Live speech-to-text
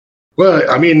Well,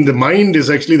 I mean, the mind is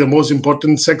actually the most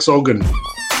important sex organ.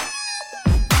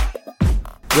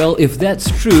 Well, if that's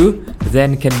true,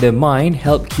 then can the mind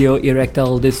help cure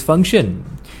erectile dysfunction?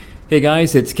 Hey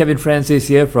guys, it's Kevin Francis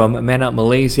here from Man Up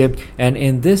Malaysia, and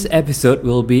in this episode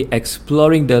we'll be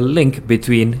exploring the link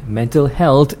between mental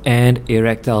health and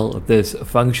erectile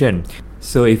dysfunction.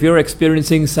 So if you're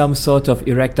experiencing some sort of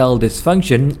erectile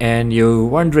dysfunction and you're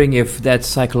wondering if that's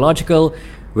psychological,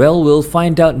 well, we'll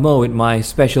find out more with my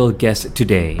special guest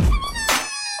today.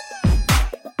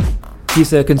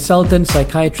 He's a consultant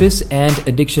psychiatrist and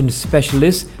addiction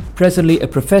specialist, presently a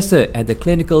professor at the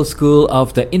Clinical School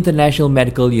of the International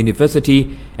Medical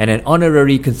University and an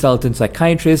honorary consultant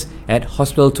psychiatrist at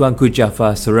Hospital Tuanku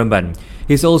Jaffa, Seremban.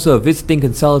 He's also a visiting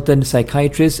consultant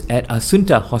psychiatrist at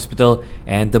Asunta Hospital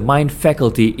and the Mind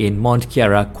Faculty in Mont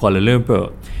Kiara, Kuala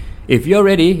Lumpur. If you're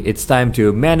ready, it's time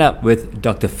to man up with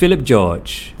Dr. Philip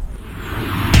George.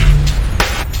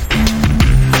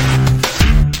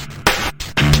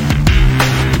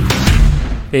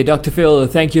 Hey Dr. Phil,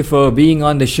 thank you for being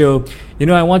on the show.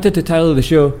 I wanted to title the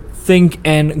show Think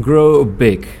and Grow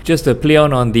Big, just a play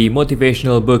on the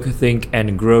motivational book Think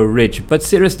and Grow Rich. But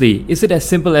seriously, is it as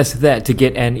simple as that to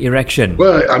get an erection?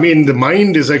 Well, I mean, the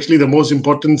mind is actually the most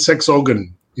important sex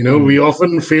organ. We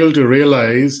often fail to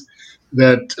realize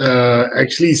that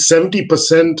actually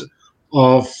 70%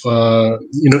 of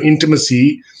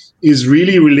intimacy is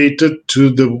really related to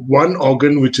the one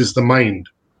organ, which is the mind.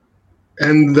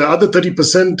 And the other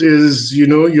 30% is,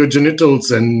 your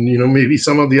genitals and, maybe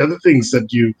some of the other things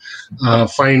that you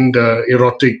find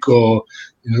erotic or,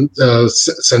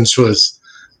 sensuous.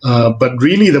 But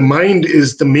really, the mind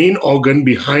is the main organ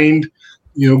behind,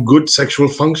 good sexual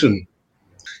function.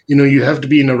 You have to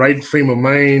be in the right frame of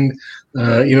mind,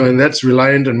 and that's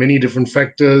reliant on many different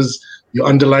factors, your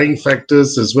underlying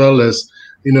factors, as well as,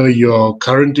 your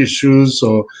current issues,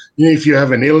 or, if you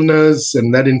have an illness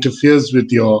and that interferes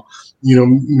with your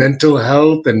mental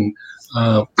health and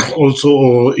also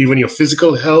or even your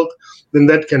physical health, then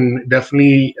that can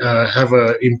definitely have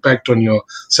an impact on your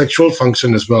sexual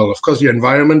function as well. Of course, your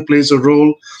environment plays a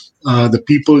role, the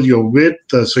people you're with,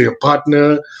 so your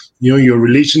partner, your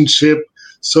relationship.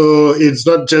 So it's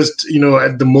not just,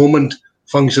 at the moment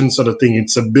function sort of thing.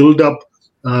 It's a build-up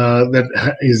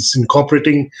that is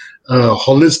incorporating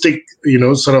holistic,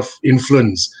 sort of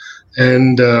influence.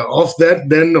 And of that,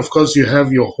 then, of course, you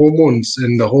have your hormones,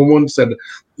 and the hormones that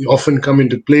often come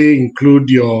into play include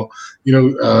your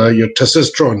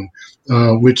testosterone,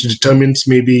 which determines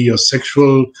maybe your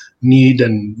sexual need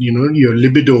and, your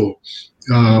libido.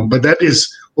 But that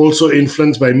is also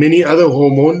influenced by many other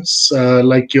hormones,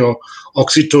 like your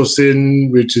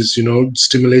oxytocin, which is,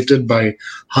 stimulated by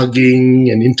hugging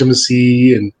and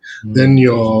intimacy, and then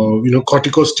your,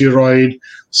 corticosteroid.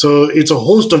 So it's a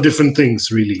host of different things,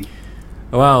 really.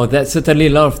 Wow, that's certainly a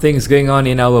lot of things going on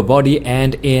in our body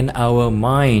and in our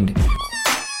mind.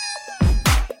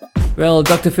 Well,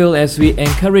 Dr. Phil, as we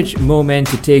encourage more men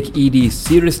to take ED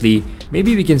seriously,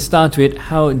 maybe we can start with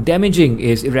how damaging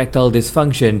is erectile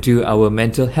dysfunction to our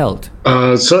mental health?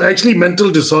 So actually, mental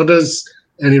disorders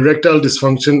and erectile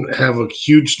dysfunction have a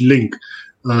huge link,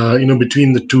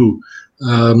 between the two.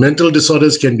 Mental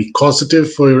disorders can be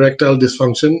causative for erectile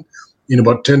dysfunction in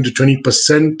about 10 to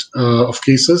 20% of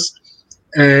cases.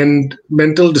 And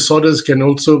mental disorders can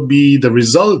also be the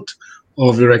result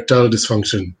of erectile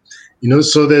dysfunction.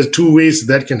 So there's two ways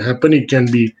that can happen. It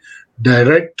can be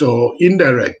direct or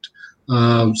indirect.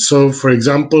 So, for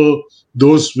example,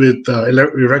 those with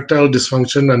erectile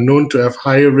dysfunction are known to have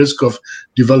higher risk of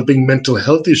developing mental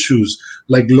health issues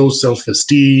like low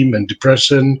self-esteem and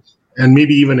depression and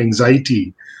maybe even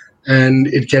anxiety. And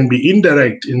it can be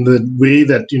indirect in the way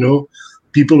that,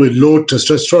 people with low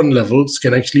testosterone levels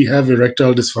can actually have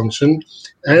erectile dysfunction,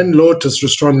 and low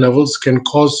testosterone levels can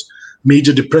cause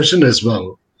major depression as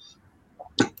well.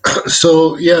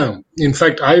 So, yeah, in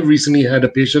fact, I recently had a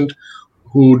patient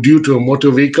who, due to a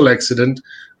motor vehicle accident,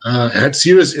 had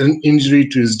serious injury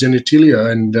to his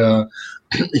genitalia, and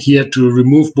he had to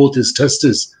remove both his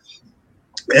testes.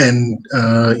 And,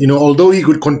 although he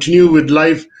could continue with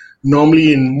life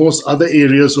normally in most other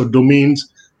areas or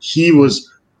domains, he was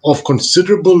of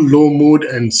considerable low mood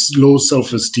and low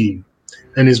self-esteem.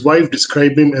 And his wife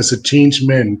described him as a changed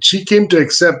man. She came to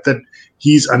accept that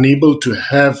he's unable to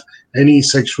have any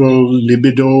sexual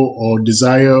libido or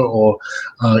desire or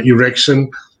erection,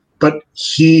 but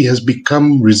he has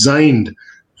become resigned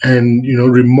and,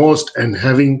 remorsed and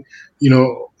having,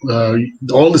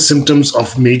 all the symptoms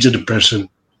of major depression.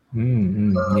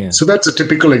 So that's a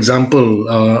typical example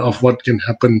of what can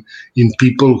happen in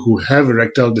people who have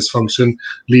erectile dysfunction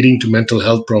leading to mental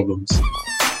health problems.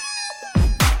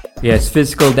 Yes,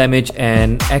 physical damage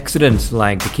and accidents,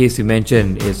 like the case you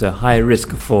mentioned, is a high risk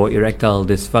for erectile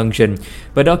dysfunction.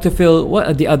 But Dr. Phil, what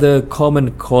are the other common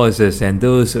causes and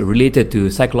those related to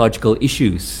psychological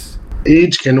issues?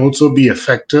 Age can also be a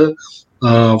factor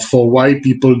for why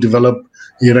people develop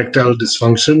erectile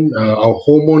dysfunction. Our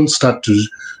hormones start to,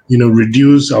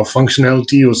 reduce. Our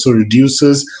functionality also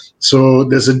reduces. So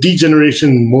there's a degeneration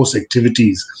in most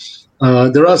activities.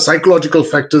 There are psychological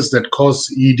factors that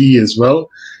cause ED as well.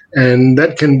 And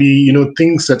that can be,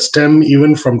 things that stem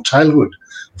even from childhood.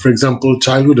 For example,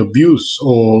 childhood abuse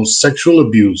or sexual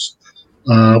abuse.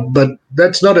 But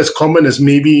that's not as common as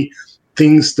maybe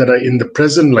things that are in the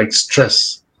present, like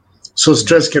stress. So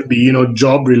stress can be,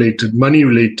 job related, money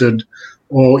related,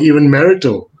 or even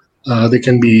marital. There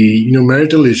can be,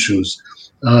 marital issues.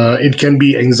 It can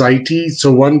be anxiety.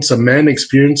 So once a man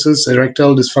experiences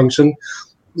erectile dysfunction,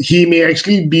 he may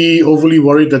actually be overly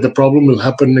worried that the problem will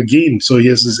happen again. So he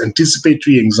has this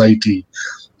anticipatory anxiety.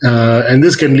 And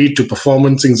this can lead to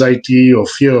performance anxiety or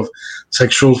fear of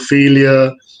sexual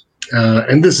failure.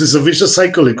 And this is a vicious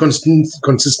cycle. It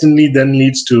consistently then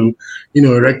leads to,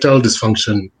 erectile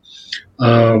dysfunction.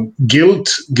 Guilt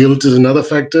is another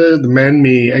factor. The man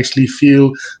may actually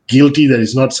feel guilty that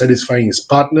he's not satisfying his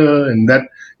partner. And that,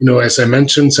 as I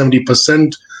mentioned,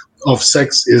 70% of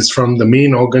sex is from the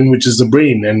main organ, which is the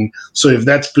brain. And so if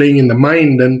that's playing in the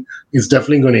mind, then it's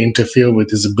definitely going to interfere with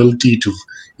his ability to,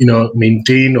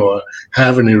 maintain or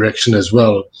have an erection as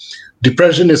well.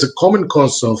 Depression is a common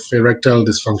cause of erectile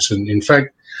dysfunction. In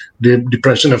fact,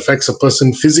 depression affects a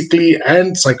person physically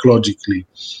and psychologically.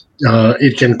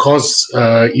 It can cause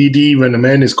ED when a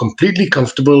man is completely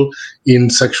comfortable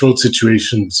in sexual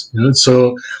situations.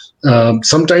 So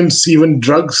sometimes even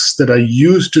drugs that are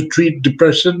used to treat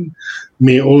depression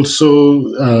may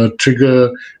also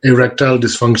trigger erectile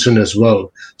dysfunction as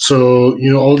well. So,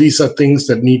 all these are things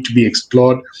that need to be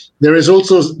explored. There is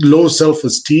also low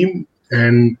self-esteem.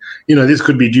 And, this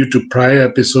could be due to prior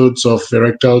episodes of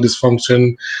erectile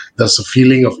dysfunction. There's a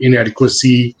feeling of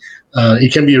inadequacy.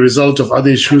 It can be a result of other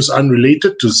issues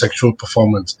unrelated to sexual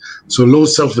performance. So low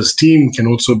self-esteem can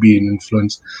also be an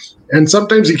influence. And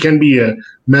sometimes it can be a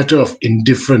matter of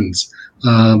indifference.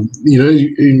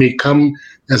 It may come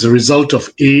as a result of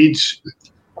age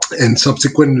and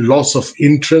subsequent loss of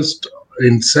interest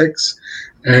in sex,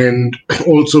 and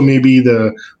also maybe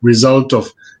the result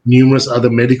of numerous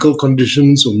other medical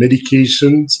conditions or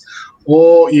medications,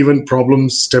 or even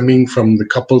problems stemming from the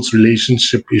couple's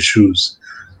relationship issues.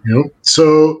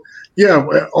 So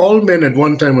all men at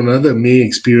one time or another may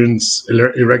experience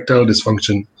erectile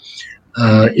dysfunction.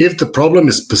 If the problem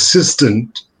is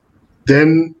persistent,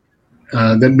 then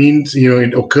that means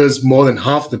it occurs more than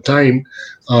half the time,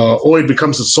 or it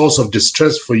becomes a source of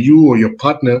distress for you or your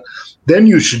partner. Then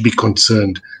you should be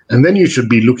concerned, and then you should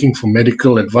be looking for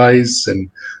medical advice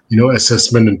and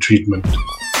assessment and treatment.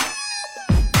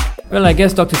 Well, I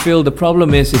guess, Dr. Phil, the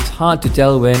problem is it's hard to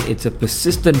tell when it's a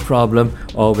persistent problem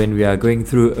or when we are going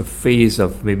through a phase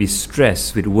of maybe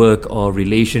stress with work or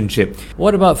relationship.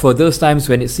 What about for those times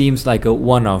when it seems like a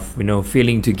one-off,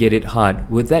 failing to get it hard?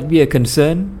 Would that be a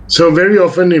concern? So very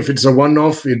often, if it's a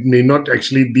one-off, it may not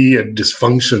actually be a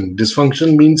dysfunction.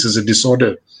 Dysfunction means it's a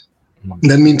disorder.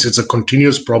 That means it's a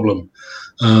continuous problem.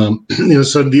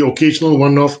 So the occasional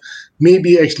one-off may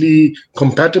be actually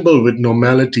compatible with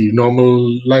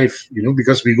normal life,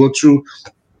 because we go through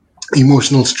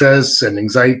emotional stress and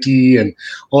anxiety, and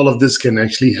all of this can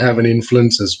actually have an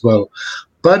influence as well.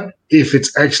 But if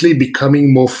it's actually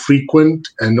becoming more frequent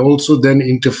and also then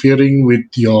interfering with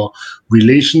your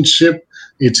relationship,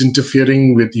 it's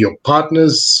interfering with your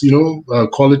partner's,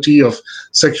 quality of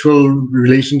sexual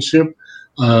relationship,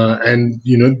 and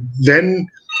then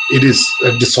it is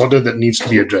a disorder that needs to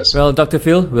be addressed. Well, Dr.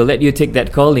 Phil, we'll let you take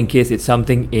that call in case it's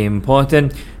something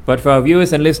important. But for our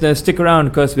viewers and listeners, stick around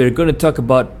because we're going to talk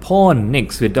about porn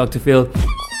next with Dr. Phil.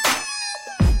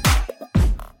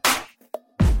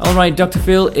 Alright, Dr.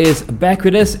 Phil is back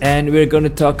with us and we're going to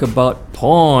talk about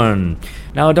porn.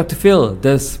 Now, Dr. Phil,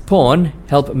 does porn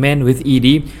help men with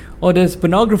ED, or does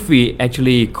pornography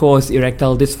actually cause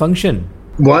erectile dysfunction?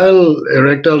 While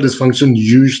erectile dysfunction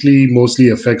usually mostly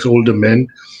affects older men,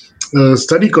 a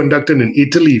study conducted in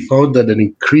Italy found that an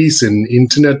increase in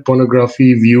internet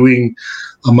pornography viewing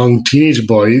among teenage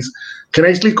boys can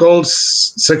actually cause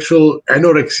sexual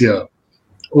anorexia,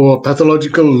 or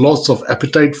pathological loss of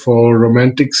appetite for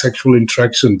romantic sexual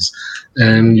interactions.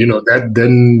 And, that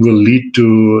then will lead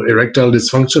to erectile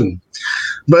dysfunction.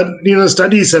 But,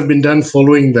 studies have been done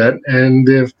following that, and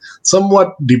they've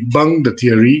somewhat debunked the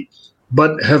theory,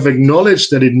 but have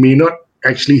acknowledged that it may not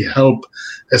actually help,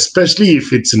 especially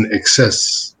if it's in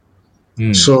excess.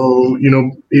 So,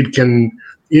 it can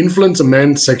influence a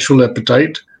man's sexual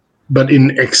appetite, but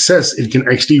in excess, it can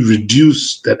actually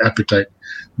reduce that appetite.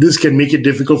 This can make it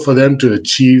difficult for them to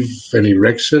achieve an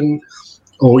erection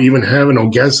or even have an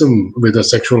orgasm with a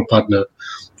sexual partner.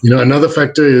 Another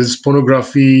factor is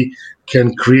pornography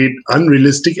can create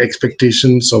unrealistic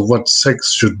expectations of what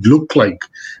sex should look like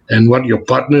and what your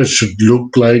partner should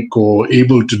look like or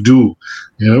able to do,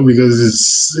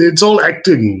 because it's all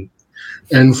acting.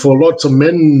 And for lots of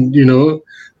men,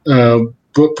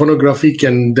 pornography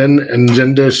can then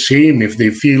engender shame if they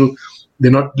feel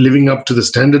they're not living up to the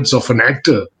standards of an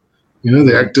actor.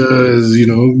 The actor is,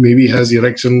 maybe has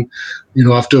erection,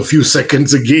 after a few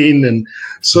seconds again. And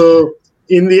so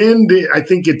in the end, I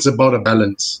think it's about a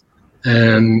balance,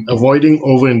 and avoiding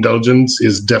overindulgence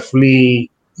is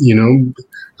definitely,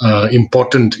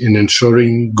 important in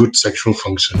ensuring good sexual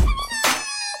function.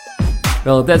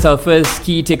 Well, that's our first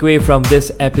key takeaway from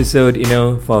this episode.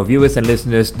 For viewers and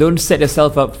listeners, don't set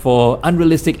yourself up for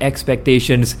unrealistic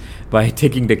expectations by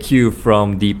taking the cue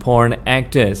from the porn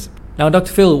actors. Now,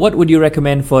 Dr. Phil, what would you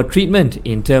recommend for treatment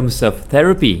in terms of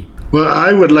therapy? Well,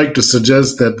 I would like to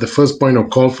suggest that the first point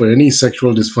of call for any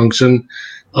sexual dysfunction,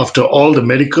 after all the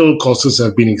medical causes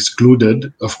have been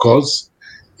excluded, of course,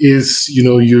 is,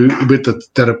 you with a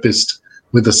therapist,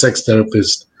 with a sex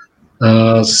therapist.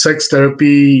 Sex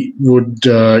therapy would,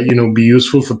 be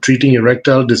useful for treating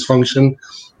erectile dysfunction,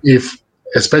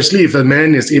 especially if a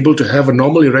man is able to have a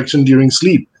normal erection during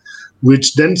sleep,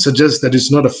 which then suggests that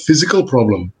it's not a physical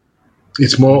problem.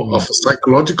 It's more of a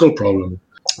psychological problem.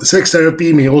 Sex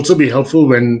therapy may also be helpful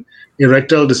when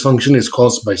erectile dysfunction is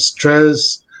caused by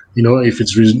stress, if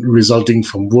it's resulting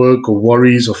from work or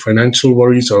worries or financial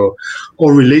worries or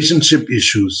relationship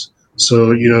issues.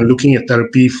 So, looking at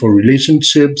therapy for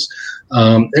relationships,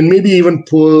 and maybe even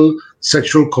poor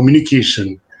sexual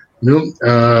communication.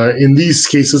 In these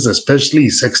cases, especially,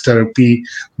 sex therapy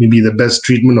may be the best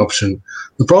treatment option.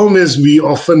 The problem is we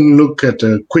often look at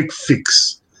a quick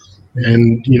fix.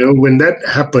 And, when that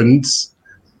happens,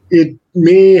 it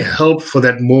may help for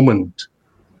that moment,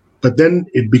 but then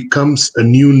it becomes a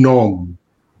new norm.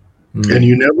 And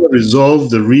you never resolve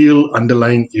the real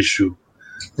underlying issue.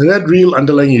 And that real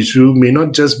underlying issue may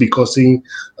not just be causing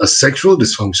a sexual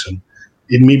dysfunction.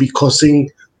 It may be causing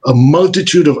a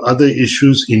multitude of other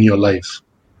issues in your life.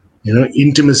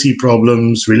 Intimacy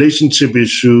problems, relationship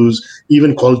issues,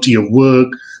 even quality of work.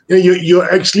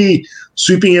 You're actually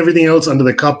sweeping everything else under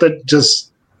the carpet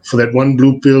just for that one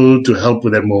blue pill to help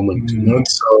with that moment.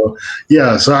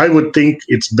 So I would think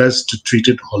it's best to treat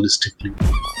it holistically.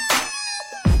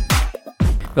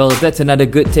 Well, that's another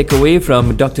good takeaway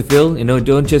from Dr. Phil.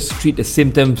 Don't just treat the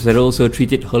symptoms, but also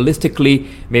treat it holistically.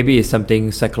 Maybe it's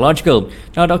something psychological.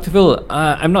 Now, Dr. Phil,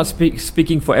 I'm not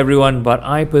speaking for everyone, but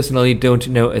I personally don't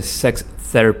know a sex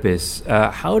therapist.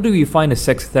 How do we find a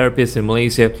sex therapist in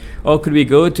Malaysia? Or could we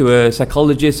go to a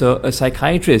psychologist or a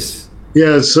psychiatrist?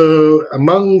 Yeah, so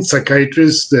among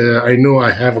psychiatrists, I know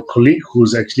I have a colleague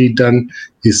who's actually done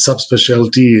his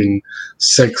subspecialty in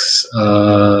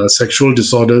sexual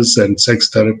disorders and sex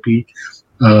therapy.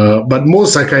 But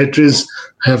most psychiatrists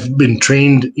have been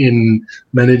trained in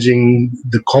managing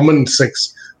the common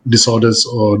sex disorders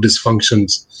or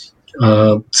dysfunctions.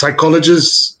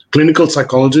 Clinical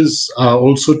psychologists are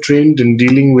also trained in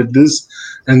dealing with this.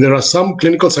 And there are some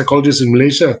clinical psychologists in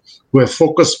Malaysia who have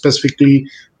focused specifically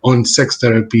on sex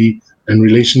therapy and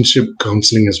relationship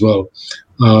counseling as well.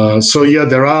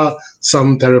 There are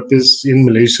some therapists in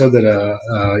Malaysia that are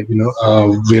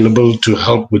available to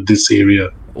help with this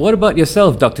area. What about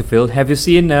yourself, Dr. Phil? Have you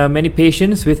seen many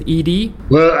patients with ED?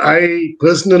 Well, I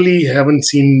personally haven't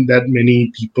seen that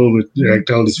many people with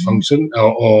erectile dysfunction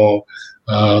or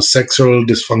sexual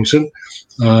dysfunction.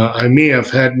 I may have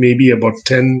had maybe about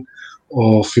 10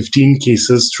 or 15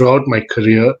 cases throughout my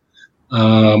career.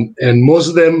 And most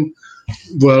of them,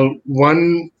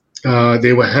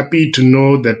 they were happy to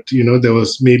know that, there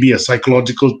was maybe a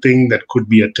psychological thing that could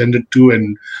be attended to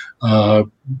and,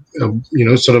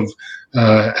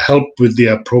 help with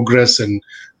their progress and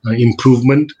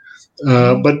improvement.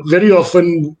 But very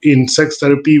often in sex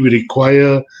therapy, we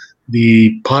require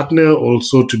the partner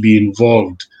also to be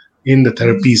involved in the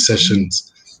therapy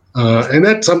sessions. And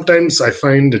that sometimes I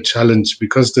find a challenge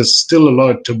because there's still a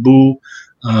lot of taboo,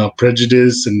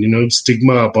 prejudice and,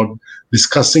 stigma about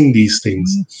discussing these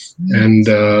things. And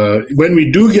when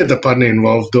we do get the partner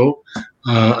involved, though,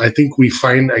 I think we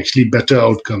find actually better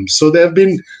outcomes. So there have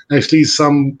been actually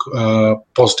some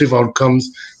positive outcomes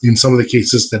in some of the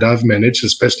cases that I've managed,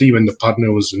 especially when the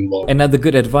partner was involved. Another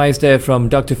good advice there from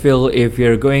Dr. Phil: if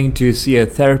you're going to see a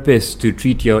therapist to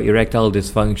treat your erectile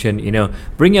dysfunction,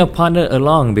 bring your partner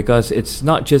along, because it's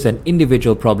not just an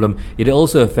individual problem, it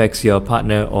also affects your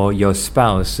partner or your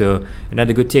spouse. So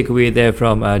another good takeaway there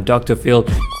from Dr. Phil.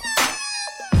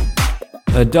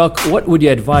 Doc, what would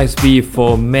your advice be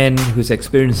for men who's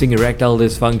experiencing erectile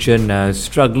dysfunction,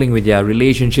 struggling with their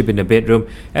relationship in the bedroom,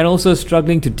 and also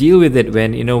struggling to deal with it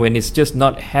when it's just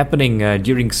not happening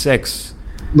during sex?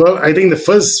 Well, I think the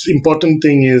first important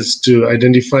thing is to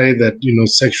identify that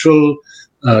sexual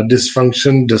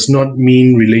dysfunction does not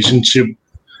mean relationship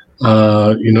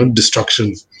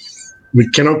destruction. We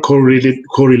cannot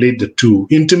correlate the two.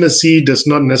 Intimacy does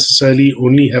not necessarily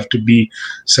only have to be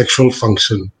sexual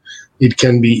function. It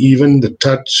can be even the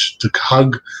touch, the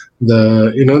hug,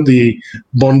 the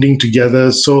bonding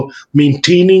together. So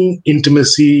maintaining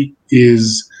intimacy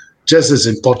is just as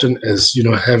important as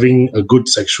having a good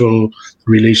sexual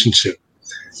relationship.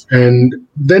 And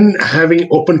then having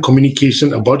open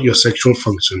communication about your sexual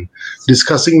function,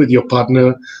 discussing with your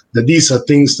partner that these are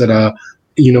things that are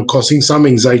causing some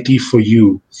anxiety for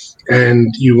you,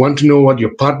 and you want to know what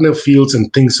your partner feels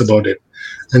and thinks about it.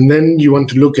 And then you want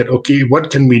to look at, okay, what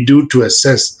can we do to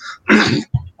assess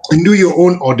and do your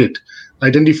own audit?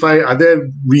 Identify, are there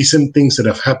recent things that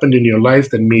have happened in your life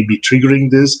that may be triggering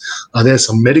this? Are there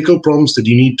some medical problems that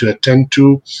you need to attend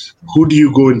to? Who do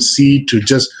you go and see to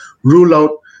just rule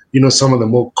out, some of the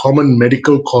more common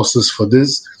medical causes for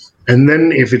this? And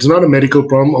then if it's not a medical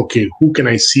problem, okay, who can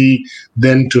I see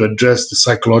then to address the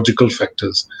psychological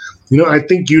factors? I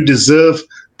think you deserve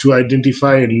to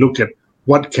identify and look at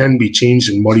what can be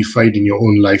changed and modified in your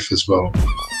own life as well.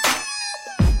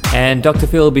 And Dr.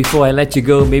 Phil, before I let you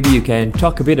go, maybe you can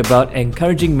talk a bit about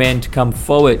encouraging men to come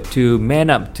forward, to man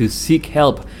up, to seek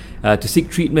help, to seek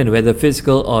treatment, whether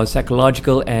physical or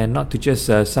psychological, and not to just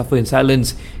suffer in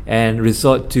silence and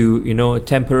resort to,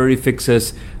 temporary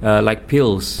fixes like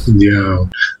pills. Yeah.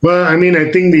 Well, I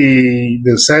think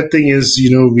the sad thing is,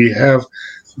 we have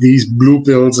these blue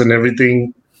pills and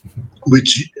everything,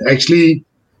 which actually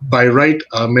by right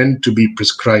are meant to be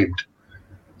prescribed,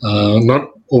 not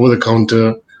over the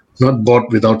counter, not bought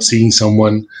without seeing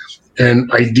someone.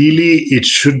 And ideally, it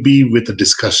should be with a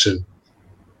discussion.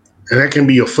 And that can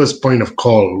be your first point of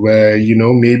call, where,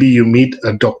 maybe you meet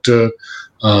a doctor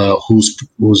who's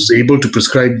able to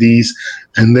prescribe these,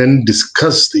 and then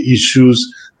discuss the issues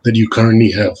that you currently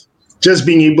have. Just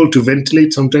being able to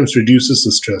ventilate sometimes reduces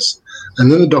the stress.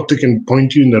 And then the doctor can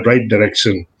point you in the right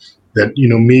direction, that,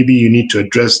 maybe you need to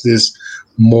address this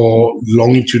more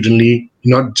longitudinally,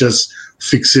 not just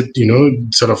fix it,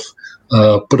 sort of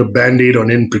put a Band-Aid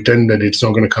on it and pretend that it's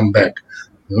not going to come back.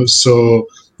 So,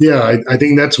 yeah, I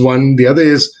think that's one. The other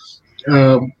is,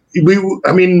 there's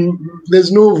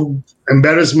no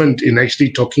embarrassment in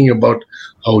actually talking about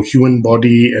our human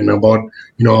body and about,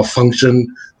 our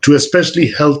function to especially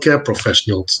healthcare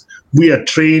professionals. We are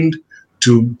trained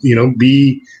to,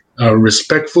 be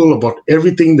respectful about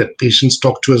everything that patients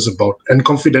talk to us about, and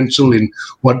confidential in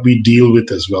what we deal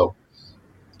with as well.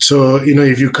 So,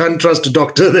 if you can't trust a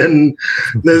doctor, then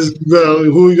who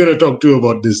are you going to talk to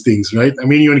about these things, right?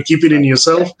 You want to keep it in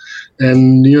yourself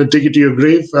and, take it to your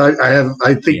grave.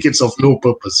 I think it's of no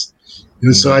purpose.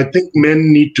 So I think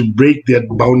men need to break that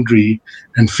boundary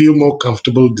and feel more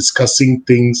comfortable discussing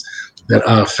things that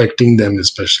are affecting them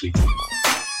especially.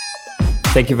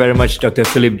 Thank you very much, Dr.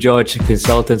 Philip George,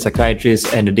 consultant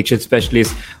psychiatrist and addiction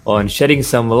specialist, on shedding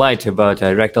some light about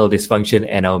erectile dysfunction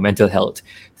and our mental health.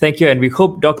 Thank you, and we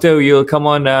hope, Doctor, you'll come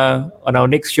on our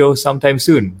next show sometime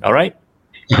soon. All right?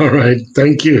 All right.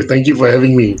 Thank you. Thank you for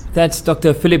having me. That's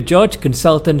Dr. Philip George,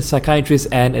 consultant psychiatrist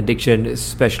and addiction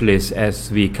specialist,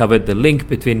 as we covered the link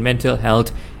between mental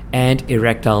health and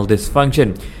erectile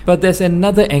dysfunction. But there's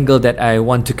another angle that I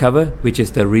want to cover, which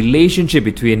is the relationship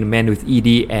between men with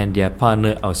ED and their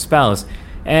partner or spouse.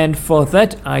 And for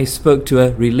that, I spoke to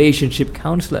a relationship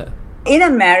counselor. In a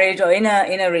marriage or in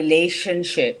a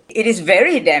relationship, it is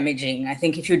very damaging, I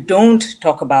think, if you don't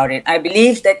talk about it. I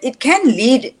believe that it can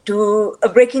lead to a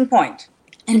breaking point.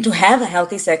 And to have a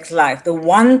healthy sex life, the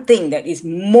one thing that is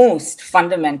most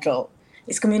fundamental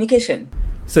is communication.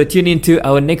 So tune in to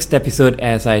our next episode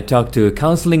as I talk to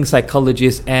counseling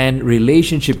psychologist and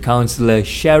relationship counselor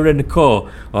Sharon Koh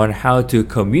on how to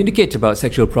communicate about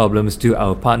sexual problems to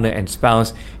our partner and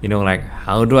spouse. Like,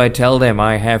 how do I tell them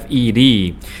I have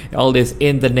ED? All this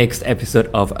in the next episode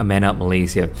of Man Up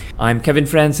Malaysia. I'm Kevin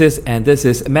Francis, and this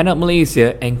is Man Up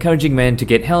Malaysia, encouraging men to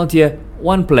get healthier,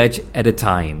 one pledge at a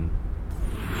time.